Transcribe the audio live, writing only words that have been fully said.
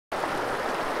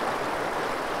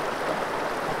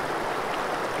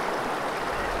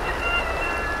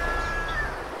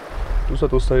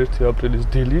ზუსტად 21 აპრილის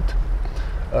დილით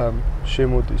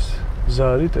შემოდის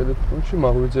ზარი ტელეფონში,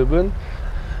 მაღვიძებენ.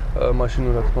 მაშინ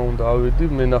რა თქმა უნდა ავედი,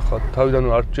 მე ნახავ თავიდან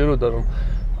არ გჯეროდა რომ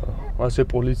ასე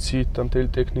პოლიციით და მთელი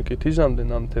ტექნიკით იზამდნენ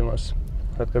ამ თემას.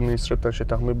 რადგან მინისტრებთან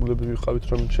შეთანხმებულები ვიყავით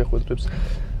რომ შეხვედრებს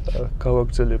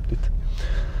გავაგრძელებდით.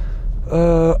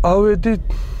 ავედი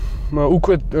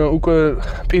უკვე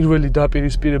პირველი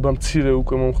დაპირისპირება მცირე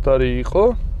უკვე მომხდარი იყო.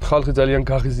 ხალხი ძალიან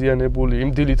გაღიზიანებული, იმ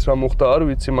დილით რა მოხდა არ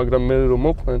ვიცი, მაგრამ მე რომ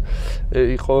მოყვნენ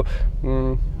იყო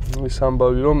ის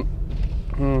ამბავი რომ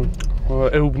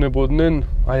ეუბნებოდნენ,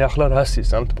 აი ახლა რას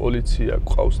ისამთ პოლიცია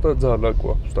გვყავს და ძალა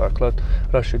გვაქვს და ახლა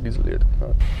რა შეგიძლიათ.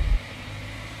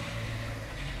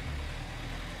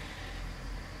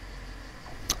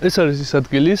 ეს არის ის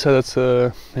ადგილი, სადაც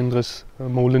იმ დღეს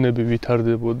მოვლენები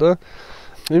ვითარდებოდა.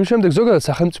 იმ შემდეგ ზოგადად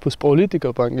სახელმწიფოს პოლიტიკა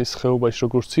პანკის ხეობაში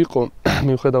როგორც იყო,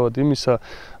 მიუხედავად იმისა,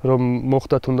 რომ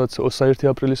მოხდა თუნდაც 21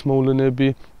 აპრილის მოვლენები,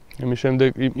 იმის შემდეგ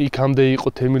იქამდე იყო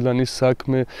თემილანის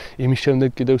საქმე, იმის შემდეგ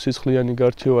კიდევ სისხლიანი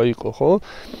გარჩევა იყო, ხო?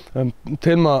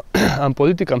 თემა ამ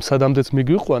პოლიტიკამ სადამდეც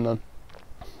მიგვიყვანა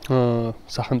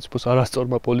სახელმწიფოს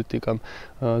არასწორმა პოლიტიკამ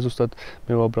ზუსტად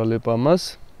მევაბრალებ ამას,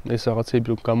 ეს რაღაცები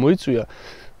რომ გამოიწვია,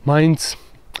 მაინც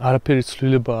არაფერი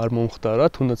ცვლილება არ მომხდარა,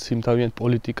 თუნდაც იმ თავიანთ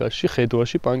პოლიტიკაში,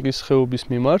 ხედვაში, პანკის ხეობის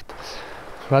მიმართ,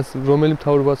 რომელი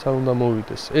მთავრობაც არ უნდა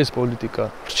მოვიდეს. ეს პოლიტიკა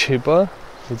რჩება,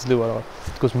 ეძლევა რაღაც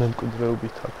თქოს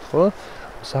მემკვიდრეობით აქვს, ხო?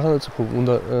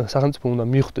 სახელმწიფო უნდა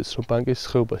მიხვდეს, რომ პანკის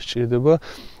ხეობა სჭირდება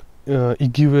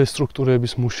იგივე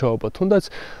სტრუქტურების მუშაობა, თუნდაც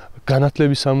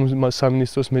განათლების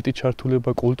სამინისტროს მეტი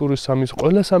ჩართულება, კულტურის სამინისტრო,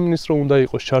 ყველა სამინისტრო უნდა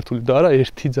იყოს ჩართული და არა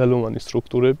ერთი ძალოვანი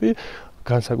სტრუქტურები,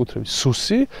 განსაკუთრებით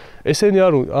სუსი, ესენი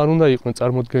არ უნდა იყვნენ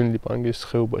წარმოდგენილი პანკის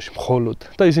ხეობაში მხოლოდ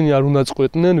და ისინი არ უნდა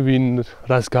წყვეტნენ ვინ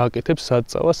რას გააკეთებს, სად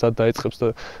წავა, სად დაეწყებს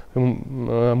და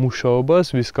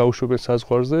მუშაობას, ვის გაუშვებენ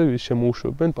საზღვარზე, ვის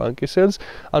შემოუშვებენ პანკისელს.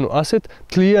 ანუ ასეთ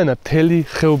მთლიანად მთელი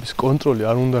ხეობის კონტროლი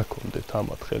არ უნდა ჰქონდეთ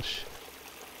ამათ ხელში.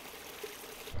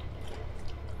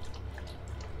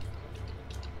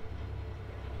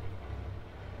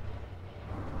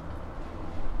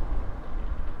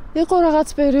 იყო რაღაც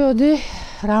პერიოდი,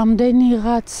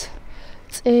 რამდენიღაც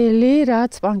წელი,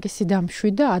 რაც პანკისი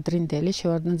დამშვიდა ადრინდელი,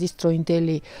 შევარდნაძის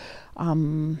დროინდელი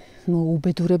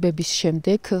უბედურებების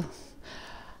შემდეგ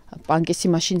პანკისი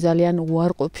მაშინ ძალიან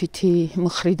უარყოფითი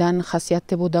მხრიდან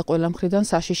ხასიათდებოდა ყველა მხრიდან,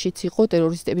 საშიშიც იყო,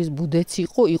 ტერორისტების ბუდეც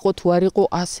იყო თუ არ იყო,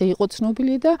 ასე იყო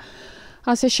ცნობილი და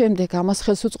ასე შემდეგ. ამას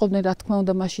ხელს უწყობდნენ რა თქმა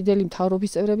უნდა მაშინდელი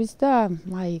მთავრობის წევრებიც და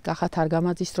აი კახათ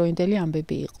არგამაძის დროინდელი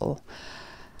ამბები იყო.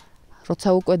 როცა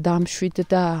უკვე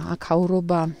დამშვიდდა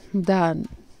აქაურობა და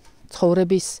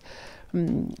ცხოვრების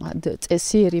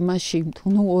წესიერი მაშინ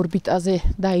თუნუ ორბიტაზე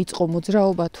დაიწყო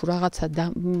მოძრაობა თუ რაღაცა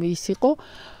ის იყო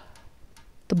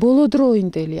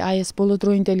ბოლოდროინდელი, აი ეს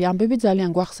ბოლოდროინდელი ამბები ძალიან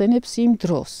გვახსენებს იმ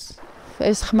დროს.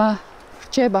 ეს ხმა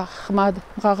რჩება, ხმა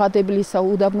მღაღადებლისა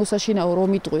უდაბნოსაშინაო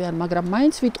რომ იტყვიან, მაგრამ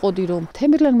მაინც ვიტყოდი რომ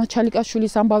თემირლენმა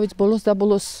ჩალიკაშვილის ამბავიც ბოლოს და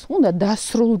ბოლოს უნდა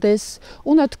დასრულდეს,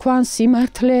 უნდა თქვან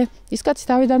სიმართლე. ის კაცი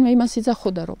თავიდანვე იმას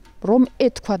იძახოდა რომ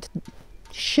ეთქვათ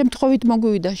შემთხვევით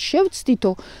მოგვივიდა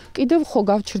შევცდითო, კიდევ ხო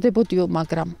გავჩრდებოდიო,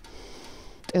 მაგრამ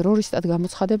ტერორისტად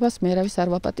გამოცხადებას მე რავის არ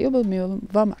ვაპატიობ,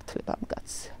 ვამართლებ ამ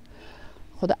კაცს.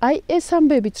 ხო და აი ეს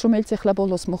ამბებიც რომელიც ახლა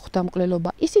ბოლოს მოხდა მკვლელობა,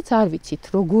 ისიც არ ვიცით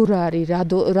როგორ არის,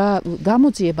 რა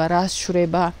გამოძიება, რა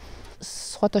შრება,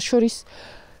 სხვათა შორის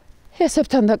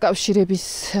ესებთან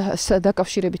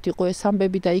დაკავშირებით იყო ეს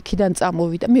ამბები და იქიდან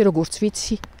წამოვიდა. მე როგორც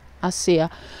ვიცი, ასეა.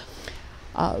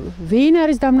 ვინ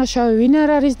არის დამნაშავე, ვინ არ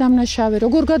არის დამნაშავე,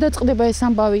 როგორ გადაწყდება ეს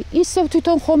ამბავი, ისევ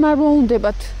თვითონ ხომ არ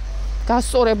მოუნდებათ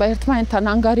გასწორება ერთმანეთთან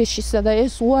ანგარიშისა და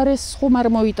ეს უარეს ხომ არ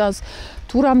მოიტანს.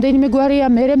 თუ რამდენიმე გვარია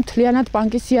მერე მთლიანად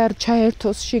პანკისი არ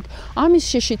ჩაერთოს შიგ, ამის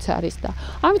შეშიც არის და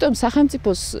ამიტომ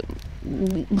სახელმწიფოს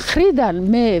მხრიდან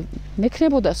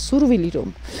მექნებოდა სურვილი რომ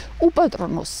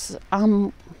უპატრონოს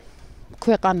ამ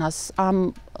ქვეყანას, ამ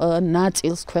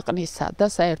ნაწილს ქვეყნისა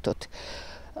და საერთოდ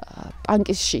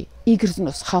პანკისში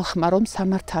იგრძნოს ხალხმა რომ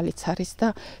სამართალიც არის და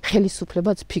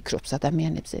ხელისუფლებაც ფიქრობს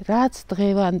ადამიანებზე, რაც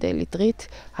დღევანდელი დღით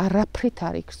არაფრით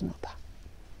არ იგრძნობა.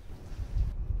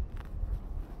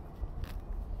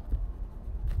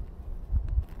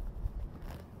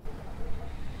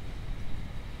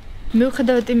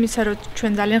 მიუხედავად იმისა, რომ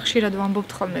ჩვენ ძალიან ხშირად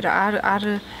ვამბობთ ხოლმე რა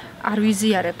არ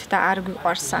ვიზიარებთ და არ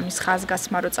გვიყვარს ამის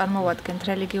ხაზგასმა, რომ წარმოვადგენთ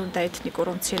რელიგიურ და ეთნიკურ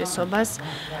უმცირესობას,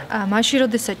 მაშინ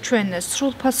როდესაც ჩვენ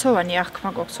სრულფასოვანი აღქმა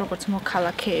გვაქვს როგორც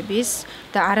მოქალაქეების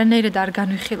და არანაირად არ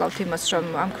განვიხილავთ იმას, რომ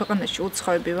ამ ქვეყანაში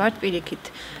უცხოები ვართ, პირიქით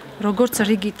როგორც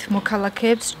რიგით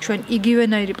მოქალაქეებს ჩვენ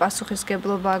იგივენაირი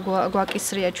პასუხისგებლობა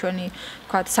გვაკისრია ჩვენი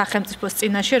ვთქვათ სახელმწიფოს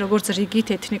წინაშე როგორც რიგით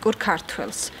ეთნიკურ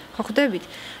ქართველს. ხო ხვდებით?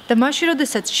 და მაშინ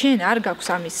როდესაც შენ არ გაქვს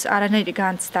ამის არანაირი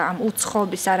განცდა, ამ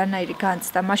უცხოობის არანაირი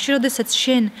განცდა, მაშინ როდესაც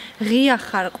შენ ღია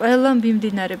ხარ ყველა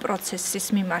მიმდინარე პროცესის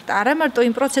მიმართ, არა მარტო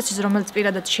იმ პროცესის, რომელიც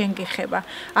პირადად შენ გეხება,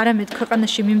 არამედ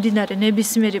ქვეყანაში მიმდინარე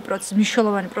ნებისმიერი პროცესი,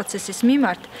 მნიშვნელოვანი პროცესის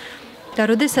მიმართ და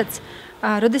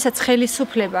როდესაც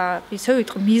ხელისუფლება, ისე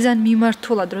ვიტყვი,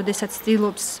 მიზანმიმართულად, როდესაც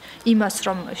ცდილობს იმას,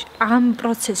 რომ ამ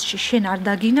პროცესში შენ არ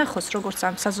დაგინახოს, როგორც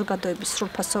ამ საზოგადოების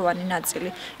სრულფასოვანი ნაწილი,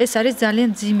 ეს არის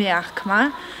ძალიან მძიმე აღქმა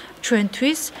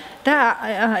ჩვენთვის და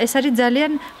ეს არის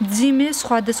ძალიან მძიმე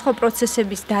სხვადასხვა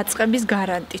პროცესების დაწყების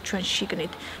გარანტი ჩვენ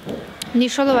შიგნით.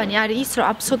 მნიშვნელოვანი არის ის, რომ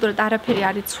აბსოლუტურად არაფერი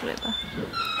არ იცვლება.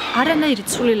 არანაირი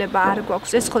ცვლილება არ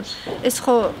გვაქვს. ეს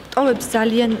ხო ტოვებს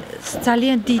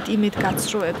ძალიან დიდ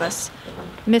იმედგაცრუებას.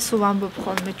 მე სულ ვამბობ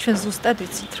ხოლმე, ჩვენ ზუსტად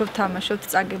ვიცით, რომ თამაშობთ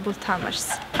წაგებულ თამაშს,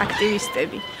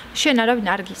 აქტივისტები. შენ არავინ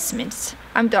არ გისმენს.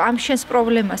 ამიტომ ამ შენს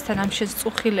პრობლემასთან, ამ შენს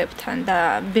წუხილებთან და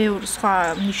ბევრ სხვა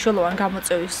მნიშვნელოვან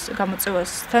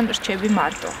გამოწვევასთან რჩები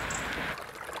მარტო.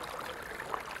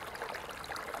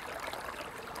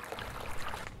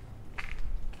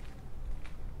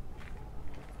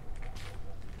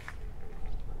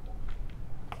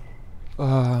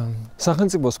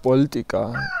 სახელმწიფოს პოლიტიკა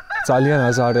ძალიან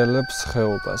აზარელებს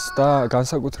ხეობას და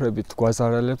განსაკუთრებით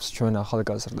გვაზარელებს ჩვენ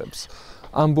ახალგაზრდებს.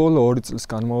 ამ ბოლო 2 წლის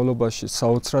განმავლობაში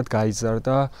საოცრად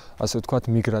გაიზარდა, ასე ვთქვათ,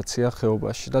 მიგრაცია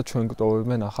ხეობაში და ჩვენ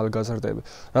გვტოვებენ ახალგაზრდები.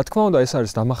 რა თქმა უნდა, ეს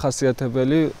არის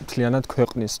დამახასიათებელი მთლიანად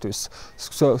ქვეყნისთვის.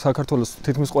 საქართველოს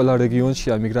თითქმის ყველა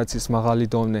რეგიონშია მიგრაციის მაღალი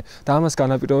დონე და ამას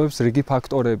განაპირობებს რიგი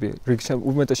ფაქტორები.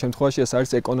 უმეტეს შემთხვევაში ეს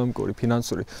არის ეკონომიკური,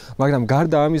 ფინანსური, მაგრამ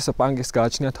გარდა ამისა პანკის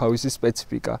გააჩნია თავისი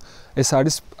სპეციფიკა. ეს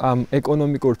არის ამ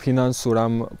ეკონომიკურ, ფინანსურ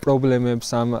ამ პრობლემებს,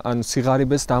 ამ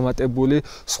სიღარიბეს დამატებული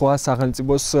სხვა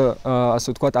სახელმწიფოს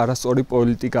ასე ვთქვათ, არასწორი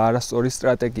პოლიტიკა, არასწორი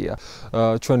სტრატეგია.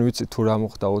 ჩვენ ვიცით თუ რა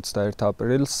მოხდა 21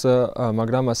 აპრილს,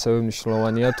 მაგრამ ასევე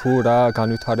მნიშვნელოვანია თუ რა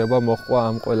განვითარება მოჰყვა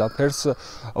ამ ყველაფერს.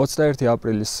 21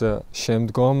 აპრილის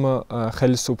შემდგომ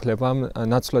ხელისუფლებამ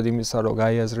ნაცვლად იმისა, რომ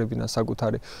გაიაზრებინა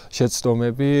საკუთარი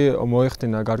შეცდომები,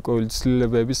 მოეხდინა გარკვეული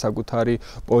ცვლილებები საკუთარი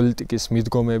პოლიტიკის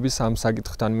მიდგომების ამ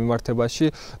საკითხთან მიმართებაში,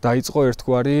 დაიწყო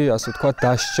ერთგვარი, ასე ვთქვათ,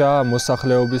 დასჯა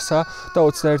მოსახლეობისა და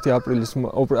 21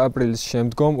 აპრილის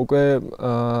შემდგომ უკვე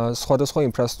სხვადასხვა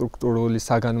ინფრასტრუქტურული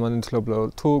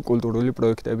საგანმანათლებლო თუ კულტურული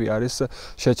პროექტები არის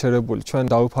შეჩერებული. ჩვენ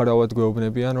დაუფარავად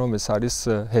გვეუბნებიან, რომ ეს არის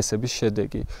ჰესების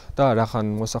შედეგი და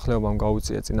რახან მოსახლეობამ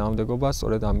გაუწია წინააღმდეგობა,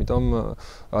 სწორედ ამიტომ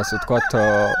ასე ვთქვათ,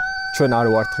 ჩვენ არ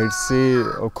ვართ ღირსი,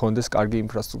 გქონდეს კარგი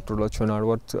ინფრასტრუქტურა, ჩვენ არ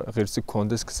ვართ ღირსი,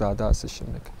 გქონდეს გზა და ასე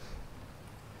შემდეგ.